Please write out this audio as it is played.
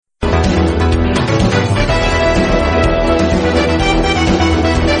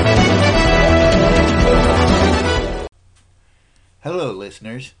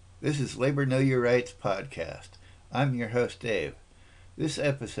listeners. This is Labor Know Your Rights podcast. I'm your host, Dave. This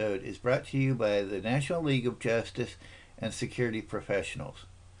episode is brought to you by the National League of Justice and Security Professionals,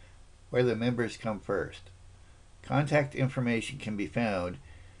 where the members come first. Contact information can be found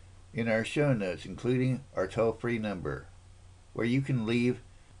in our show notes, including our toll-free number, where you can leave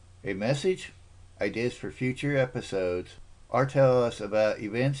a message, ideas for future episodes, or tell us about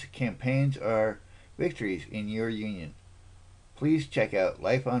events, campaigns, or victories in your union. Please check out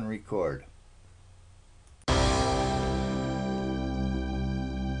Life on Record.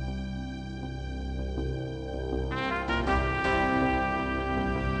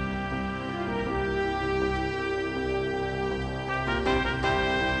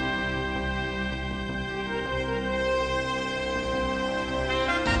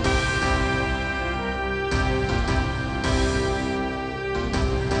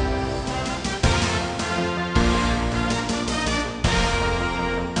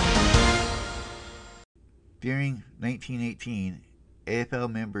 During 1918,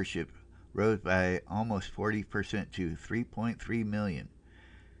 AFL membership rose by almost 40% to 3.3 million.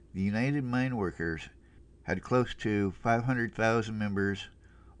 The United Mine Workers had close to 500,000 members,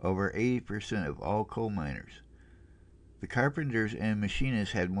 over 80% of all coal miners. The carpenters and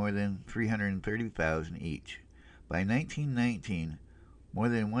machinists had more than 330,000 each. By 1919, more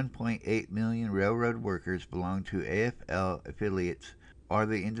than 1.8 million railroad workers belonged to AFL affiliates or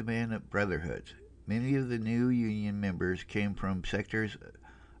the independent brotherhoods. Many of the new union members came from sectors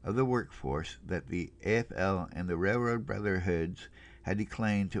of the workforce that the AFL and the railroad brotherhoods had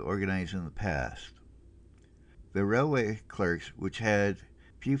declined to organize in the past. The railway clerks, which had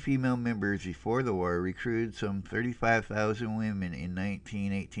few female members before the war, recruited some 35,000 women in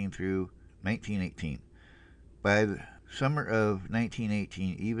 1918 through 1918. By the summer of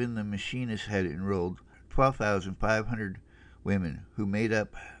 1918, even the machinists had enrolled 12,500 women, who made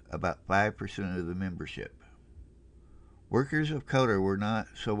up about 5% of the membership. Workers of color were not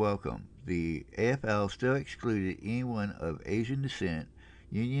so welcome. The AFL still excluded anyone of Asian descent.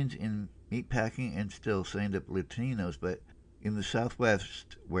 Unions in meatpacking and still signed up Latinos, but in the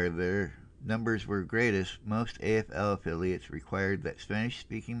Southwest, where their numbers were greatest, most AFL affiliates required that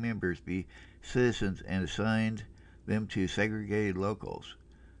Spanish-speaking members be citizens and assigned them to segregated locals.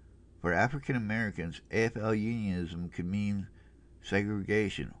 For African Americans, AFL unionism could mean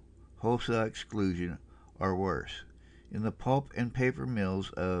segregation, wholesale exclusion, or worse. In the pulp and paper mills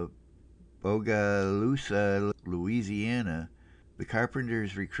of Bogalusa, Louisiana, the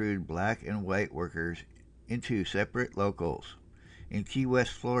carpenters recruited black and white workers into separate locals. In Key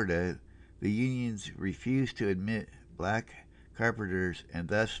West, Florida, the unions refused to admit black carpenters and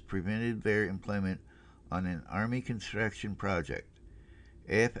thus prevented their employment on an Army construction project.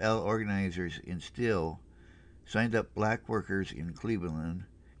 AFL organizers in Still signed up black workers in Cleveland,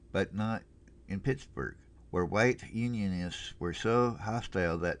 but not in Pittsburgh, where white unionists were so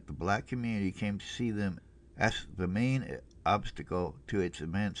hostile that the black community came to see them as the main obstacle to its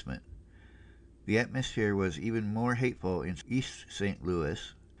advancement. The atmosphere was even more hateful in East St.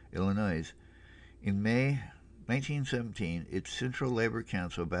 Louis, Illinois. In May 1917, its Central Labor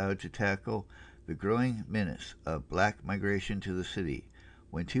Council vowed to tackle the growing menace of black migration to the city.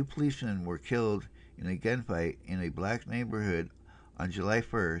 When 2 policemen were killed in a gunfight in a black neighborhood on July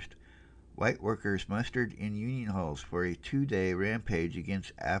 1st, white workers mustered in union halls for a 2-day rampage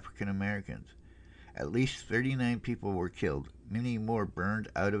against African Americans. At least 39 people were killed, many more burned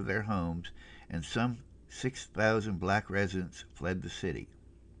out of their homes, and some 6,000 black residents fled the city.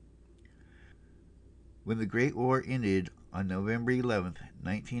 When the Great War ended on November 11,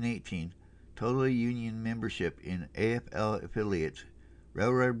 1918, total union membership in AFL affiliates,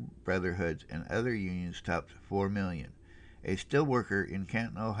 railroad brotherhoods, and other unions topped 4 million. A steel worker in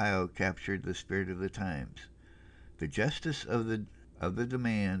Canton, Ohio, captured the spirit of the times. The justice of the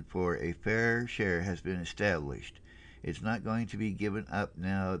demand for a fair share has been established. It's not going to be given up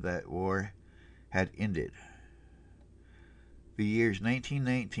now that war had ended. The years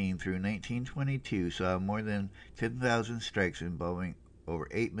 1919 through 1922 saw more than 10,000 strikes involving over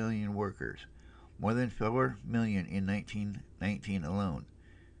 8 million workers, more than 4 million in 1919 alone.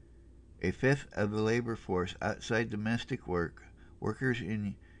 A fifth of the labor force outside domestic work, workers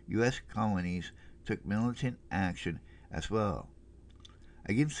in U.S. colonies, took militant action as well.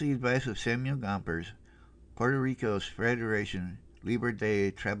 Against the advice of Samuel Gompers, Puerto Rico's Federation Libre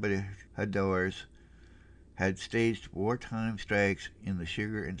de Trabajadores had staged wartime strikes in the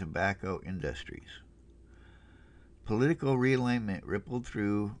sugar and tobacco industries. Political realignment rippled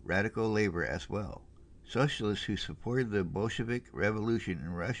through radical labor as well. Socialists who supported the Bolshevik Revolution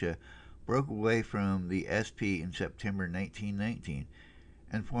in Russia broke away from the SP in September 1919,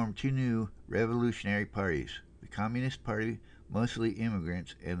 and formed two new revolutionary parties: the Communist Party, mostly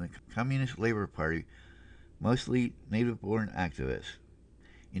immigrants, and the Communist Labor Party, mostly native-born activists.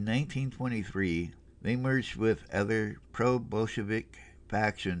 In 1923, they merged with other pro-Bolshevik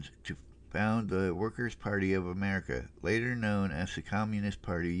factions to found the Workers' Party of America, later known as the Communist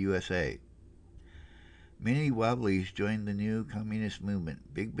Party USA. Many Wobblies joined the new communist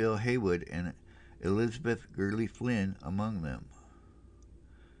movement, Big Bill Haywood and Elizabeth Gurley Flynn among them.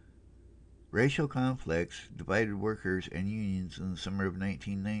 Racial conflicts divided workers and unions in the summer of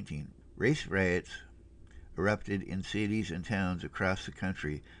 1919. Race riots erupted in cities and towns across the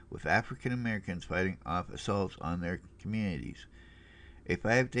country, with African Americans fighting off assaults on their communities. A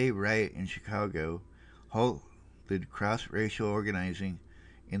 5-day riot in Chicago halted cross-racial organizing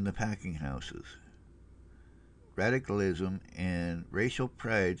in the packing houses. Radicalism and racial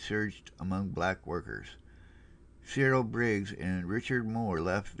pride surged among black workers. Cyril Briggs and Richard Moore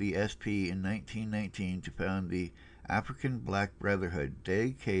left the SP in 1919 to found the African Black Brotherhood,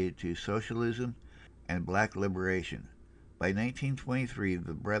 dedicated to socialism and black liberation. By 1923,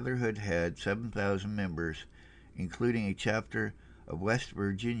 the Brotherhood had 7,000 members, including a chapter of West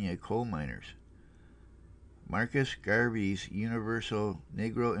Virginia coal miners. Marcus Garvey's Universal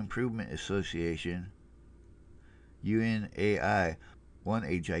Negro Improvement Association, UNAI, won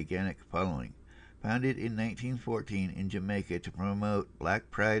a gigantic following. Founded in 1914 in Jamaica to promote black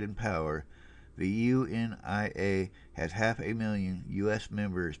pride and power, the UNIA had 500,000 U.S.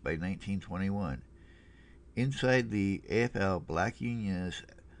 members by 1921. Inside the AFL, black unionists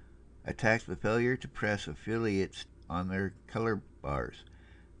attacked the failure to press affiliates on their color bars.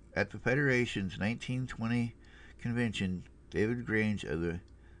 At the Federation's 1920 convention, David Grange of the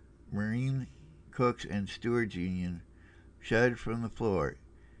Marine Cooks and Stewards Union shouted from the floor,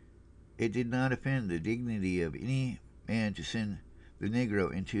 "It did not offend the dignity of any man to send the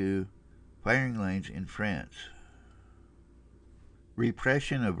Negro into firing lines in France."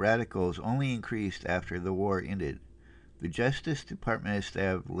 Repression of radicals only increased after the war ended. The Justice Department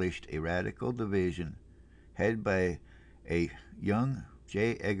established a radical division headed by a young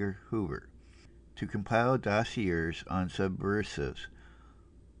J. Edgar Hoover to compile dossiers on subversives.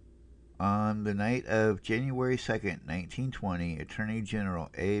 On the night of January 2, 1920, Attorney General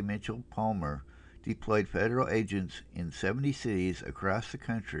A. Mitchell Palmer deployed federal agents in 70 cities across the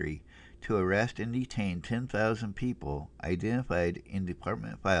country to arrest and detain 10,000 people identified in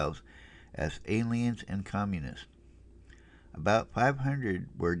department files as aliens and communists. About 500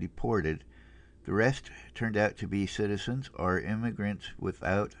 were deported. The rest turned out to be citizens or immigrants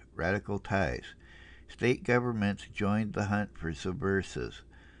without radical ties. State governments joined the hunt for subversives.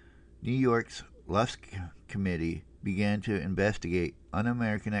 New York's Lusk Committee began to investigate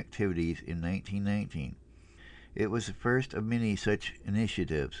un-American activities in 1919. It was the first of many such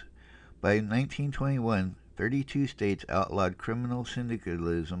initiatives. By 1921, 32 states outlawed criminal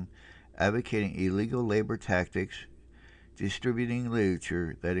syndicalism, advocating illegal labor tactics, distributing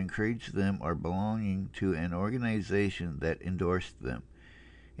literature that encouraged them, or belonging to an organization that endorsed them.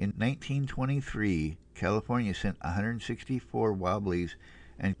 In 1923, California sent 164 Wobblies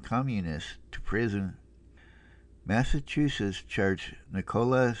and communists to prison. Massachusetts charged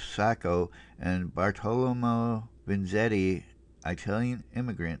Nicola Sacco and Bartolomeo Vanzetti, Italian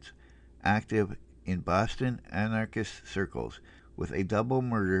immigrants active in Boston anarchist circles, with a double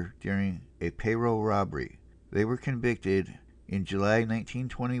murder during a payroll robbery. They were convicted in July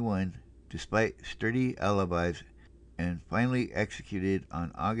 1921, despite sturdy alibis, and finally executed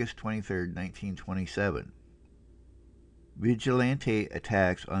on August 23, 1927. Vigilante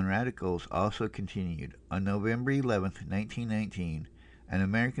attacks on radicals also continued. On November 11, 1919, an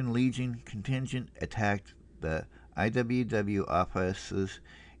American Legion contingent attacked the IWW offices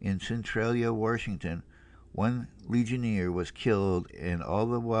in Centralia, Washington. One Legionnaire was killed and all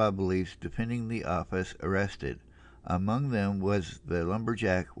the Wobblies defending the office arrested. Among them was the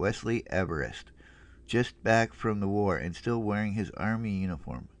lumberjack Wesley Everest, just back from the war and still wearing his army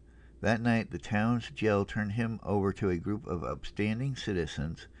uniform. That night, the town's jail turned him over to a group of upstanding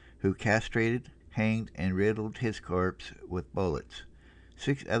citizens who castrated, hanged, and riddled his corpse with bullets.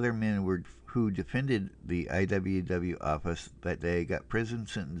 6 other men who defended the IWW office that day got prison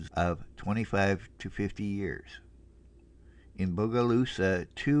sentences of 25 to 50 years. In Bogalusa,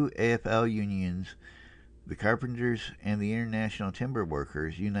 2 AFL unions, the Carpenters and the International Timber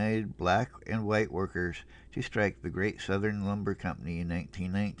Workers, united black and white workers to strike the Great Southern Lumber Company in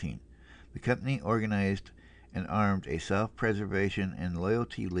 1919. The company organized and armed a self-preservation and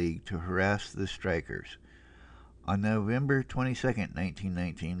loyalty league to harass the strikers. On November 22,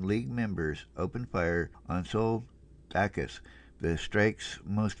 1919, League members opened fire on Sol Dacus, the strike's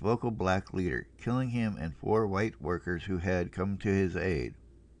most vocal black leader, killing him and 4 white workers who had come to his aid.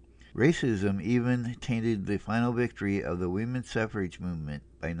 Racism even tainted the final victory of the women's suffrage movement.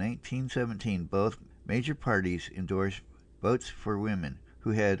 By 1917, both major parties endorsed votes for women,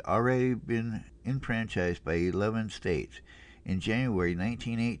 who had already been enfranchised by 11 states. In January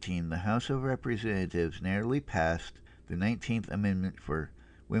 1918, the House of Representatives narrowly passed the 19th Amendment for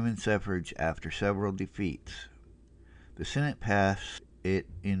women's suffrage after several defeats. The Senate passed it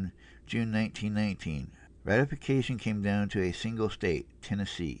in June 1919. Ratification came down to a single state,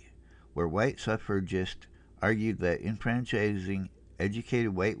 Tennessee, where white suffragists argued that enfranchising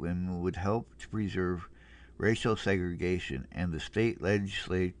educated white women would help to preserve racial segregation, and the state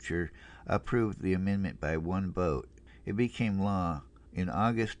legislature approved the amendment by 1 vote. It became law in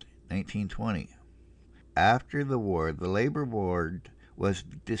August 1920. After the war, the Labor Board was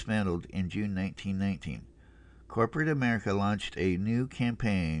dismantled in June 1919. Corporate America launched a new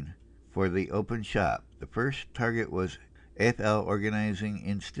campaign for the open shop. The first target was AFL organizing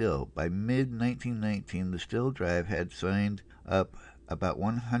in steel. By mid-1919, the steel drive had signed up about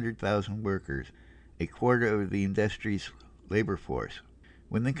 100,000 workers, a quarter of the industry's labor force.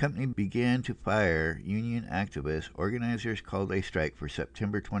 When the company began to fire union activists, organizers called a strike for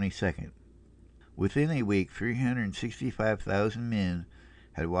September 22nd. Within a week, 365,000 men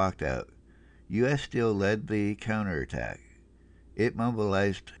had walked out. U.S. Steel led the counterattack. It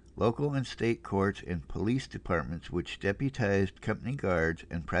mobilized local and state courts and police departments, which deputized company guards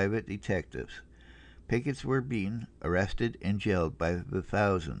and private detectives. Pickets were beaten, arrested, and jailed by the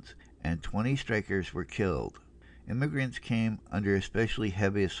thousands, and 20 strikers were killed. Immigrants came under especially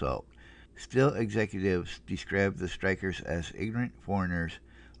heavy assault. Steel executives described the strikers as ignorant foreigners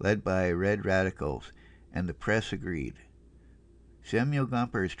led by red radicals, and the press agreed. Samuel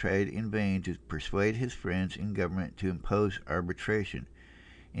Gompers tried in vain to persuade his friends in government to impose arbitration.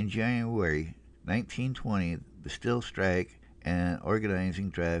 In January 1920, the steel strike and organizing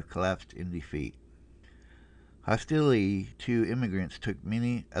drive collapsed in defeat. Hostility to immigrants took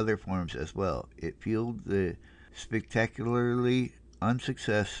many other forms as well. It fueled the spectacularly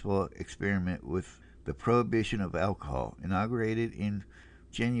unsuccessful experiment with the prohibition of alcohol, inaugurated in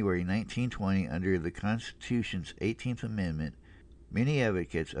January 1920 under the Constitution's 18th Amendment. Many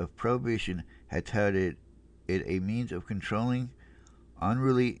advocates of prohibition had touted it a means of controlling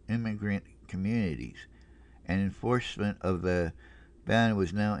unruly immigrant communities, and enforcement of the ban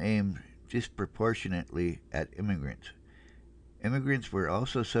was now aimed disproportionately at immigrants. Immigrants were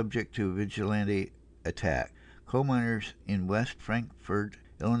also subject to vigilante attack. Coal miners in West Frankfort,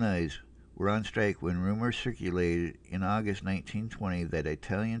 Illinois, were on strike when rumors circulated in August 1920 that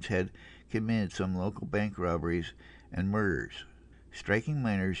Italians had committed some local bank robberies and murders. Striking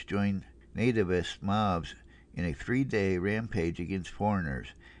miners joined nativist mobs in a 3-day rampage against foreigners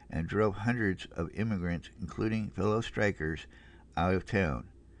and drove hundreds of immigrants, including fellow strikers, out of town.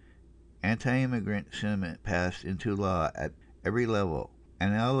 Anti-immigrant sentiment passed into law at every level.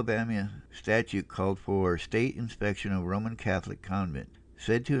 An Alabama statute called for state inspection of Roman Catholic convent,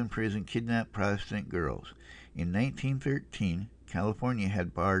 said to imprison kidnapped Protestant girls. In 1913, California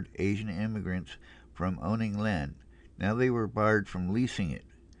had barred Asian immigrants from owning land. Now they were barred from leasing it.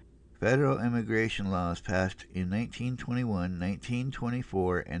 Federal immigration laws passed in 1921,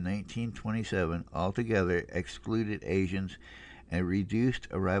 1924, and 1927 altogether excluded Asians and reduced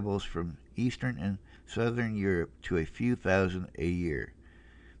arrivals from Eastern and Southern Europe to a few thousand a year.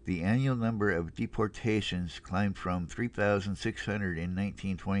 The annual number of deportations climbed from 3,600 in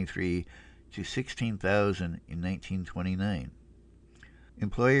 1923 to 16,000 in 1929.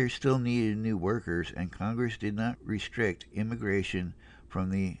 Employers still needed new workers, and Congress did not restrict immigration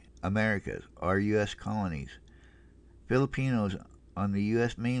from the Americas, or U.S. colonies. Filipinos on the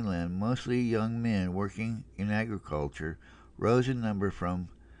U.S. mainland, mostly young men working in agriculture, rose in number from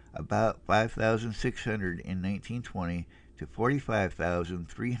about 5,600 in 1920 to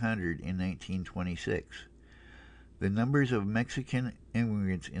 45,300 in 1926. The numbers of Mexican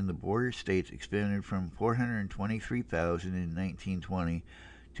immigrants in the border states expanded from 423,000 in 1920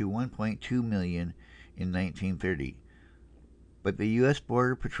 to 1.2 million in 1930. But the U.S.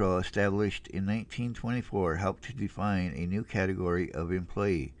 Border Patrol, established in 1924, helped to define a new category of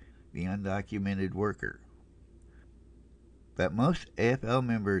employee, the undocumented worker. That most AFL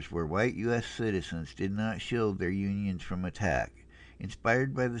members were white U.S. citizens did not shield their unions from attack.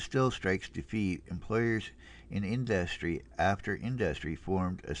 Inspired by the steel strike's defeat, employers in industry after industry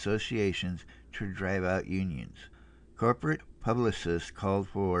formed associations to drive out unions. Corporate publicists called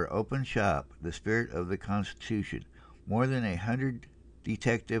for open shop, the spirit of the Constitution. More than 100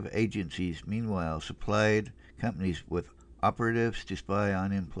 detective agencies, meanwhile, supplied companies with operatives to spy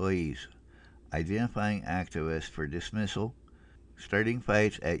on employees, identifying activists for dismissal, starting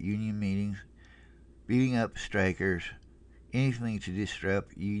fights at union meetings, beating up strikers, anything to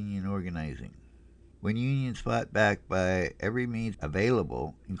disrupt union organizing. When unions fought back by every means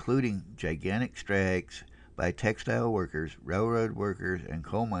available, including gigantic strikes by textile workers, railroad workers, and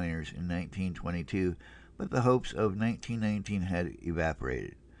coal miners in 1922, but the hopes of 1919 had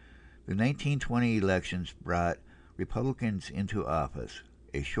evaporated. The 1920 elections brought Republicans into office.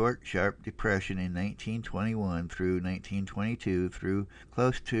 A short, sharp depression in 1921 through 1922 threw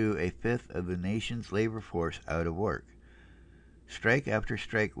close to a fifth of the nation's labor force out of work. Strike after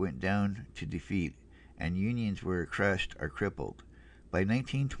strike went down to defeat, and unions were crushed or crippled. By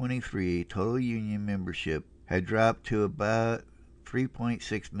 1923, total union membership had dropped to about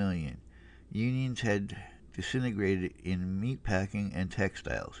 3.6 million. Unions had disintegrated in meatpacking and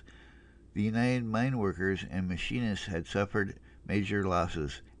textiles. The United Mine Workers and Machinists had suffered major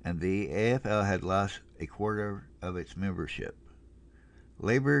losses, and the AFL had lost a quarter of its membership.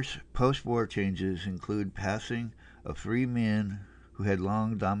 Labor's post-war changes include passing of three men who had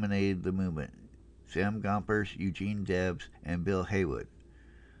long dominated the movement: Sam Gompers, Eugene Debs, and Bill Haywood.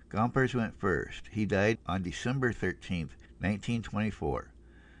 Gompers went first. He died on December 13, 1924.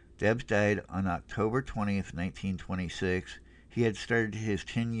 Debs died on October 20, 1926. He had started his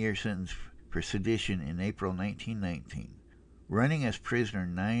 10-year sentence for sedition in April 1919. Running as prisoner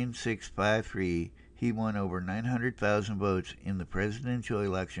 9653, he won over 900,000 votes in the presidential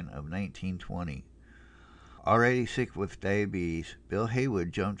election of 1920. Already sick with diabetes, Bill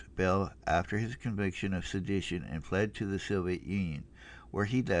Haywood jumped bail after his conviction of sedition and fled to the Soviet Union, where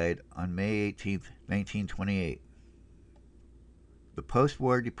he died on May 18, 1928. The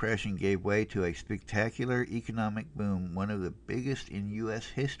post-war depression gave way to a spectacular economic boom, one of the biggest in U.S.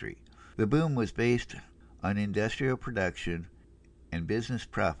 history. The boom was based on industrial production and business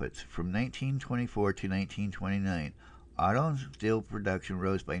profits. From 1924 to 1929, auto and steel production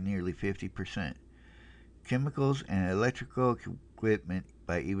rose by nearly 50%. Chemicals and electrical equipment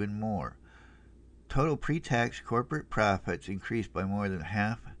by even more. Total pre-tax corporate profits increased by more than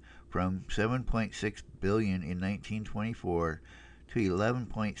half, from $7.6 billion in 1924 to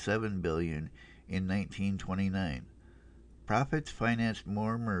 $11.7 billion in 1929. Profits financed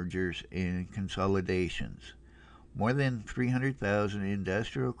more mergers and consolidations. More than 300,000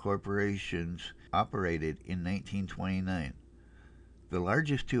 industrial corporations operated in 1929. The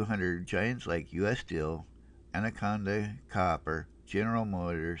largest 200 giants like U.S. Steel, Anaconda Copper, General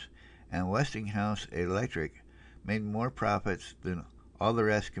Motors, and Westinghouse Electric made more profits than all the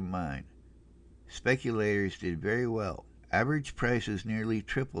rest combined. Speculators did very well. Average prices nearly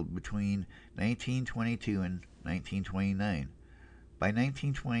tripled between 1922 and 1929. By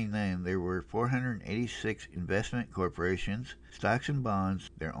 1929, there were 486 investment corporations, stocks and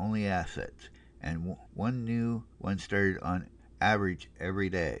bonds, their only assets, and one new one started on average every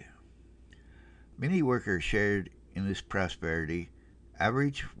day. Many workers shared in this prosperity.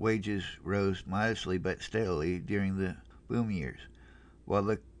 Average wages rose modestly but steadily during the boom years, while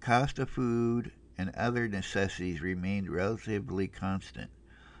the cost of food and other necessities remained relatively constant.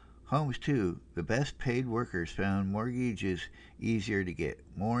 Homes, too. The best paid workers found mortgages easier to get.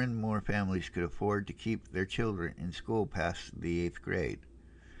 More and more families could afford to keep their children in school past the 8th grade.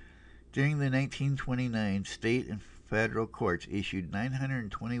 During the 1929 state and federal courts issued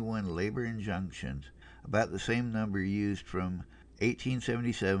 921 labor injunctions, about the same number used from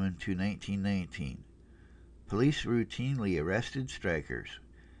 1877 to 1919. Police routinely arrested strikers.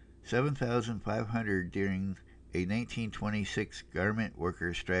 7,500 during a 1926 garment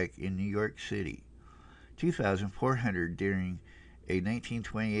worker strike in New York City. 2,400 during a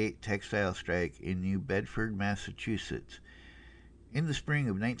 1928 textile strike in New Bedford, Massachusetts. In the spring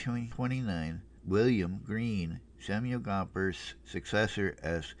of 1929, William Green, Samuel Gompers' successor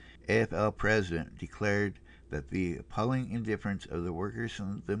as AFL president, declared that the appalling indifference of the workers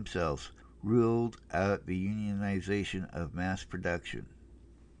themselves ruled out the unionization of mass production.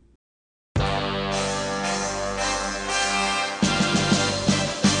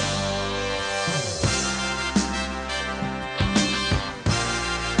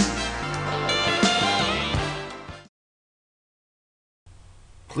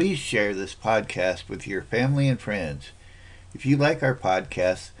 Please share this podcast with your family and friends. If you like our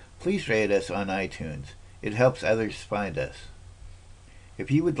podcast, please rate us on iTunes. It helps others find us. If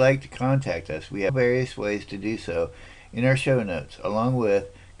you would like to contact us, we have various ways to do so in our show notes, along with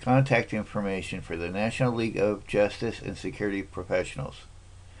contact information for the National League of Justice and Security Professionals.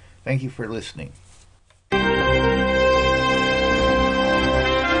 Thank you for listening.